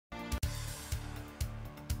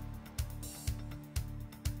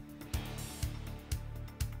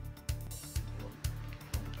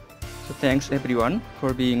So thanks everyone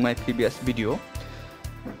for being my previous video.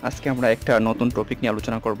 আজকে আমরা একটা নতুন টপিক নিয়ে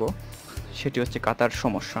আলোচনা করব, সেটি হচ্ছে কাতার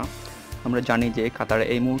সমস্যা। আমরা জানি যে কাতার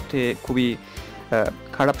এই মুহূর্তে খুবই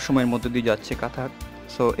খারাপ সময়ের মধ্যে দিয়ে যাচ্ছে কাতার।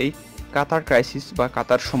 সো এই কাতার ক্রাইসিস বা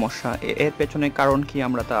কাতার সমস্যা এর পেছনে কারণ কি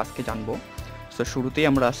আমরা তা আজকে জানবো। সো শুরুতেই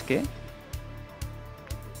আমরা আজকে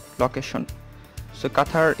location. So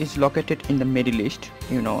Qatar is located in the Middle East.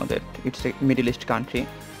 You know that it's a Middle East country.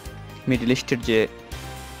 Middle East যে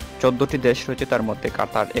 14টি দেশ রয়েছে তার মধ্যে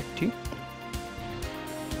কাতার একটি।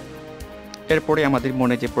 এরপরে আমাদের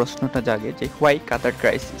মনে যে প্রশ্নটা জাগে যে হোয়াই কাতার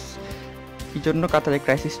ক্রাইসিস, কি জন্য কাতারে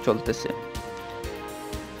ক্রাইসিস চলতেছে।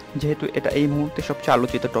 যেহেতু এটা এই মুহূর্তে সবচেয়ে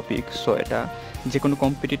আলোচিত টপিক, সো এটা যে কোনো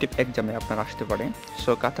কম্পিটিটিভ এক্সামে আপনার আসতে পারে।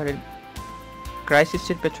 সো কাতারের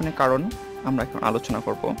ক্রাইসিসের পেছনে কারণ আমরা এখন আলোচনা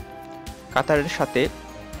করব।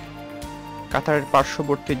 কাতারের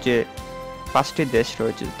পার্শ্ববর্তী যে 5টি দেশ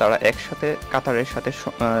রয়েছে তারা একসাথে কাতারের সাথে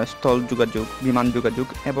স্থল যোগাযোগ, বিমান যোগাযোগ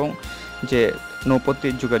এবং যে নৌপথে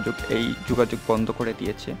যোগাযোগ, এই যোগাযোগ বন্ধ করে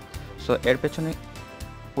দিয়েছে। সো এর পেছনে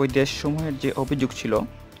ওই দেশসমূহের যে অভিযোগ ছিল,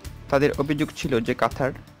 তাদের অভিযোগ ছিল যে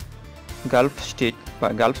কাতার গালফ স্টেট বা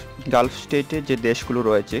গালফ স্টেটে যে দেশগুলো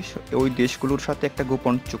রয়েছে ওই দেশগুলোর সাথে একটা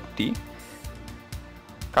গোপন চুক্তি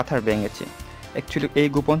কাতার ভেঙেছে। অ্যাকচুয়ালি এই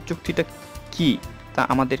গোপন চুক্তিটা কি তা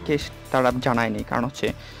আমাদেরকে তারা জানায়নি, কারণ হচ্ছে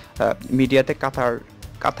মিডিয়াতে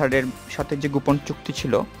কাতারের সাথে যে গোপন চুক্তি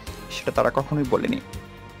ছিল সেটা তারা কখনোই বলেনি।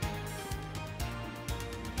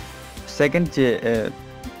 সেকেন্ড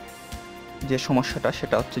যে সমস্যাটা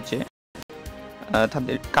সেটা হচ্ছে যে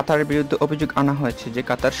তাদের কাতারের বিরুদ্ধে অভিযোগ আনা হয়েছে যে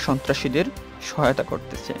কাতার সন্ত্রাসীদের সহায়তা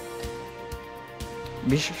করতেছে,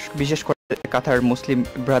 বিশেষ করে কাতার মুসলিম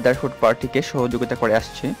ব্রাদারহুড পার্টিকে সহযোগিতা করে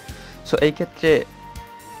আসছে। সো এই ক্ষেত্রে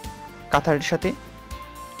কাতারের সাথে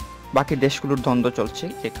বাকি দেশগুলোর দ্বন্দ্ব চলছে,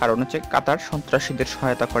 যে কারণ হচ্ছে কাতার সন্ত্রাসীদের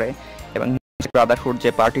সহায়তা করে এবং ব্রাদারহুড যে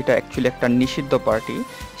পার্টিটা অ্যাকচুয়ালি একটা নিষিদ্ধ পার্টি,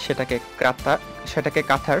 সেটাকে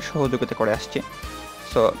কাতার সহযোগিতা করে আসছে।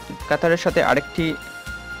 সো কাতারের সাথে আরেকটি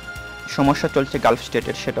সমস্যা চলছে গালফ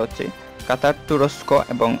স্টেটের, সেটা হচ্ছে কাতার তুরস্ক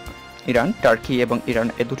এবং ইরান, টার্কি এবং ইরান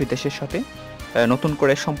এই দুটি দেশের সাথে নতুন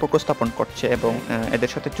করে সম্পর্ক স্থাপন করছে এবং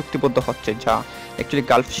এদের সাথে চুক্তিবদ্ধ হচ্ছে, যা অ্যাকচুয়ালি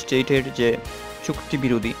গালফ স্টেটের যে চুক্তি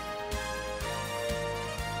বিরোধী।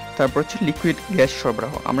 তারপর হচ্ছে লিকুইড গ্যাস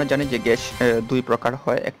সরবরাহ। আমরা জানি যে গ্যাস দুই প্রকার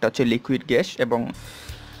হয়, একটা হচ্ছে লিকুইড গ্যাস এবং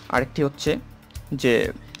আরেকটি হচ্ছে যে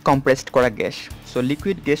কম্প্রেসড করা গ্যাস। সো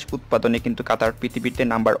লিকুইড গ্যাস উৎপাদনে কিন্তু কাতার পৃথিবীতে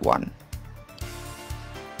নাম্বার 1।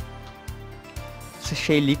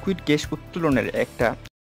 সেই লিকুইড গ্যাস উত্তোলনের একটা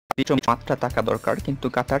মাত্রা থাকা দরকার, কিন্তু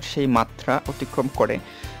কাতার সেই মাত্রা অতিক্রম করে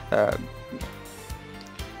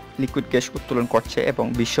লিকুইড গ্যাস উত্তোলন করছে এবং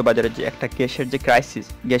বিশ্ববাজারে যে একটা গ্যাসের যে ক্রাইসিস,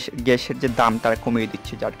 গ্যাসের যে দাম তারা কমিয়ে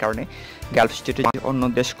দিচ্ছে, যার কারণে গালফ স্টেটে যে অন্য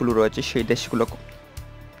দেশগুলো রয়েছে সেই দেশগুলো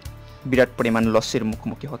বিরাট পরিমাণ লসের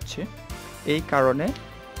মুখোমুখি হচ্ছে। এই কারণে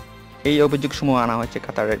এই অভিযোগসমূহ আনা হয়েছে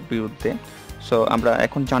কাতারের বিরুদ্ধে। সো আমরা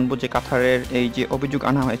এখন জানবো যে কাতারের এই যে অভিযোগ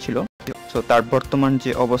আনা হয়েছিল, সো তার বর্তমান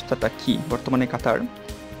যে অবস্থাটা কি, বর্তমানে কাতার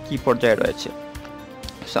কি পর্যায়ে রয়েছে।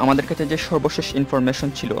 সো আমাদের কাছে যে সর্বশেষ ইনফরমেশন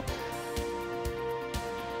ছিল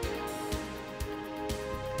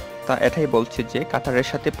তা এটাই বলছে যে কাতারের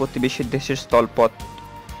সাথে প্রতিবেশী দেশের স্থলপথ,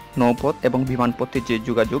 নৌপথ এবং বিমানপথে যে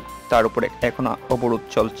যোগাযোগ তার উপরে এখন অবরোধ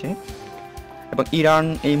চলছে এবং ইরান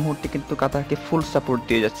এই মুহূর্তে কিন্তু কাতারকে ফুল সাপোর্ট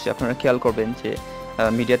দিয়ে যাচ্ছে। আপনারা খেয়াল করবেন যে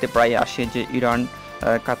মিডিয়াতে প্রায় আসে যে ইরান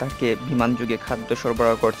কাতারকে বিমান যোগে খাদ্য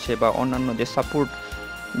সরবরাহ করছে বা অন্যান্য যে সাপোর্ট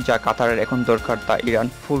যা কাতারের এখন দরকার তা ইরান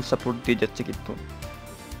ফুল সাপোর্ট দিয়ে যাচ্ছে। কিন্তু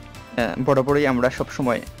বরাবরই আমরা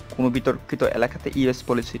সবসময় কোনো বিতর্কিত এলাকাতে ইউএস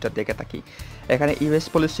পলিসিটা দেখে থাকি। এখানে ইউএস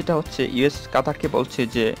পলিসিটা হচ্ছে ইউএস কাতারকে বলছে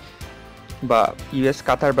যে, বা ইউএস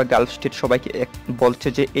কাতার বা গালফ স্টেট সবাইকে বলছে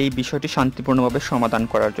যে এই বিষয়টি শান্তিপূর্ণভাবে সমাধান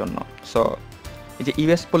করার জন্য। সো এই যে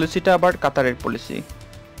ইউএস পলিসিটা আবার কাতারের পলিসি,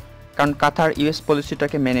 কারণ কাতার ইউএস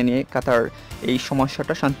পলিসিটাকে মেনে নিয়ে কাতার এই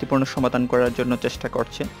সমস্যাটা শান্তিপূর্ণ সমাধান করার জন্য চেষ্টা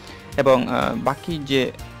করছে এবং বাকি যে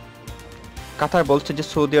কাতার বলছে যে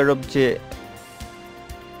সৌদি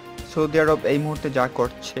আরব এই মুহূর্তে যা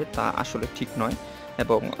করছে তা আসলে ঠিক নয়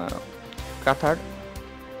এবং কাতার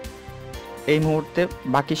এই মুহূর্তে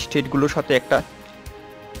বাকি স্টেটগুলোর সাথে একটা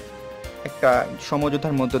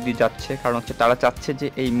সমঝোতার মধ্য দিয়ে যাচ্ছে, কারণ হচ্ছে তারা চাচ্ছে যে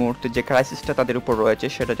এই মুহূর্তে যে ক্রাইসিসটা তাদের উপর রয়েছে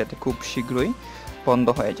সেটা যাতে খুব শীঘ্রই বন্ধ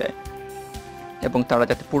হয়ে যায় এবং তারা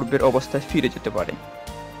যাতে পূর্বের অবস্থায় ফিরে যেতে পারে।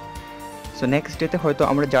 সো নেক্সট ডেতে হয়তো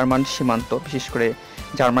আমরা জার্মান সীমান্ত, বিশেষ করে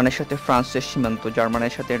জার্মানের সাথে ফ্রান্সের সীমান্ত,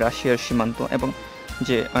 জার্মানের সাথে রাশিয়ার সীমান্ত এবং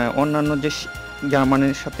যে অন্যান্য যে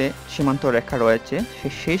জার্মানির সাথে সীমান্ত রেখা রয়েছে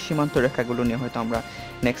সেই সীমান্ত রেখাগুলো নিয়ে হয়তো আমরা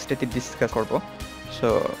নেক্সট ডেতে ডিসকাস করব। সো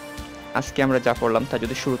আজকে আমরা যা পড়লাম তা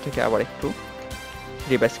যদি শুরু থেকে আবার একটু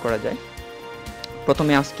রিভাইজ করা যায়।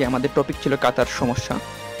 প্রথমে আজকে আমাদের টপিক ছিল কাতার সমস্যা।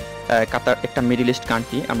 কাতার একটা মিডল ইস্ট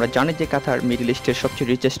কান্ট্রি। আমরা জানি যে কাতার মিডল ইস্টের সবচেয়ে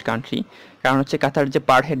রিচেস্ট কান্ট্রি, কারণ হচ্ছে কাতার যে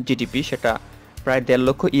পার হেড জিডিপি সেটা প্রায় $1.5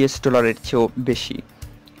 লক্ষ US চেয়েও বেশি।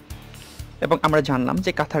 এবং আমরা জানলাম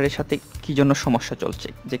যে কাতারের সাথে কী জন্য সমস্যা চলছে,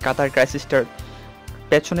 যে কাতার ক্রাইসিসটার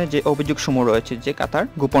পেছনে যে অভিযোগসমূহ রয়েছে যে কাতার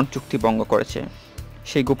গোপন চুক্তি ভঙ্গ করেছে।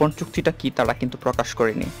 সেই গোপন চুক্তিটা কি তারা কিন্তু প্রকাশ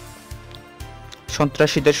করেনি।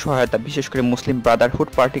 সন্ত্রাসীদের সহায়তা, বিশেষ করে মুসলিম ব্রাদারহুড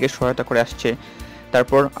পার্টিকে সহায়তা করে আসছে।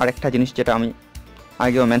 তারপর আরেকটা জিনিস যেটা আমি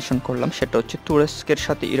আগেও মেনশন করলাম, সেটা হচ্ছে তুরস্কের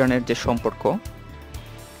সাথে ইরানের যে সম্পর্ক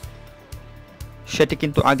সেটি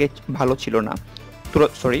কিন্তু আগে ভালো ছিল না।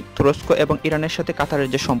 তুরস্ক এবং ইরানের সাথে কাতারের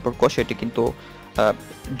যে সম্পর্ক সেটি কিন্তু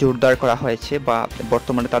জোরদার করা হয়েছে, বা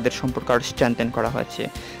বর্তমানে তাদের সম্পর্ক আরও স্ট্রেনথেন করা হয়েছে,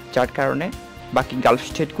 যার কারণে বাকি গালফ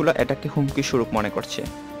স্টেটগুলো এটাকে হুমকি স্বরূপ মনে করছে।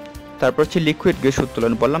 তারপর হচ্ছে লিকুইড গ্যাস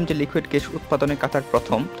উত্তোলন। বললাম যে লিকুইড গ্যাস উৎপাদনে কাতার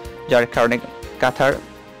প্রথম, যার কারণে কাতার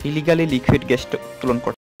ইলিগালি লিকুইড গ্যাসটা উত্তোলন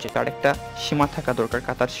করছে। তার একটা সীমা থাকা দরকার।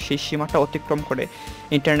 কাতার সেই সীমাটা অতিক্রম করে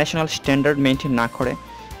ইন্টারন্যাশনাল স্ট্যান্ডার্ড মেনটেন না করে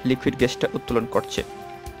লিকুইড গ্যাসটা উত্তোলন করছে।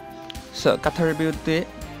 কাতারের বিরুদ্ধে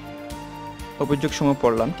অভিযোগসমূহ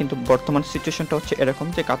পড়লাম, কিন্তু বর্তমান সিচুয়েশনটা হচ্ছে এরকম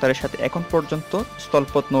যে কাতারের সাথে এখন পর্যন্ত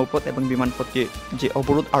স্থলপথ, নৌপথ এবং বিমানপথে যে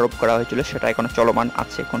অবরোধ আরোপ করা হয়েছিল সেটা এখনো চলমান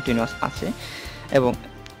আছে, কন্টিনিউয়াস আছে। এবং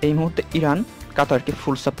এই মুহূর্তে ইরান কাতারকে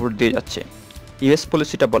ফুল সাপোর্ট দিয়ে যাচ্ছে। ইউএস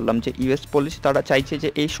পলিসিটা বললাম যে ইউএস পলিসি তারা চাইছে যে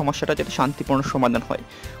এই সমস্যাটা যাতে শান্তিপূর্ণ সমাধান হয়,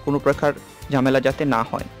 কোনো প্রকার ঝামেলা যাতে না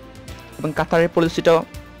হয়। এবং কাতারের পলিসিটাও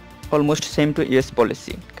almost same to US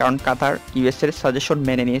policy, কারণ কাতার ইউএসের সাজেশন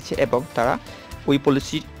মেনে নিয়েছে এবং তারা ওই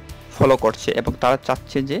পলিসি ফলো করছে, এবং তারা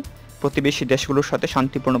চাচ্ছে যে প্রতিবেশী দেশগুলোর সাথে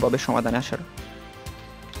শান্তিপূর্ণভাবে সমাধানে আসার।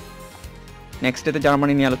 নেক্সট ডেতে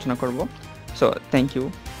জার্মানি নিয়ে আলোচনা করব। So thank you,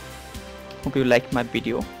 hope you like my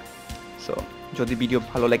video. So যদি ভিডিও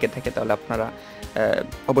ভালো লেগে থাকে তাহলে আপনারা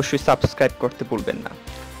অবশ্যই সাবস্ক্রাইব করতে ভুলবেন না।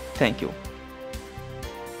 Thank you.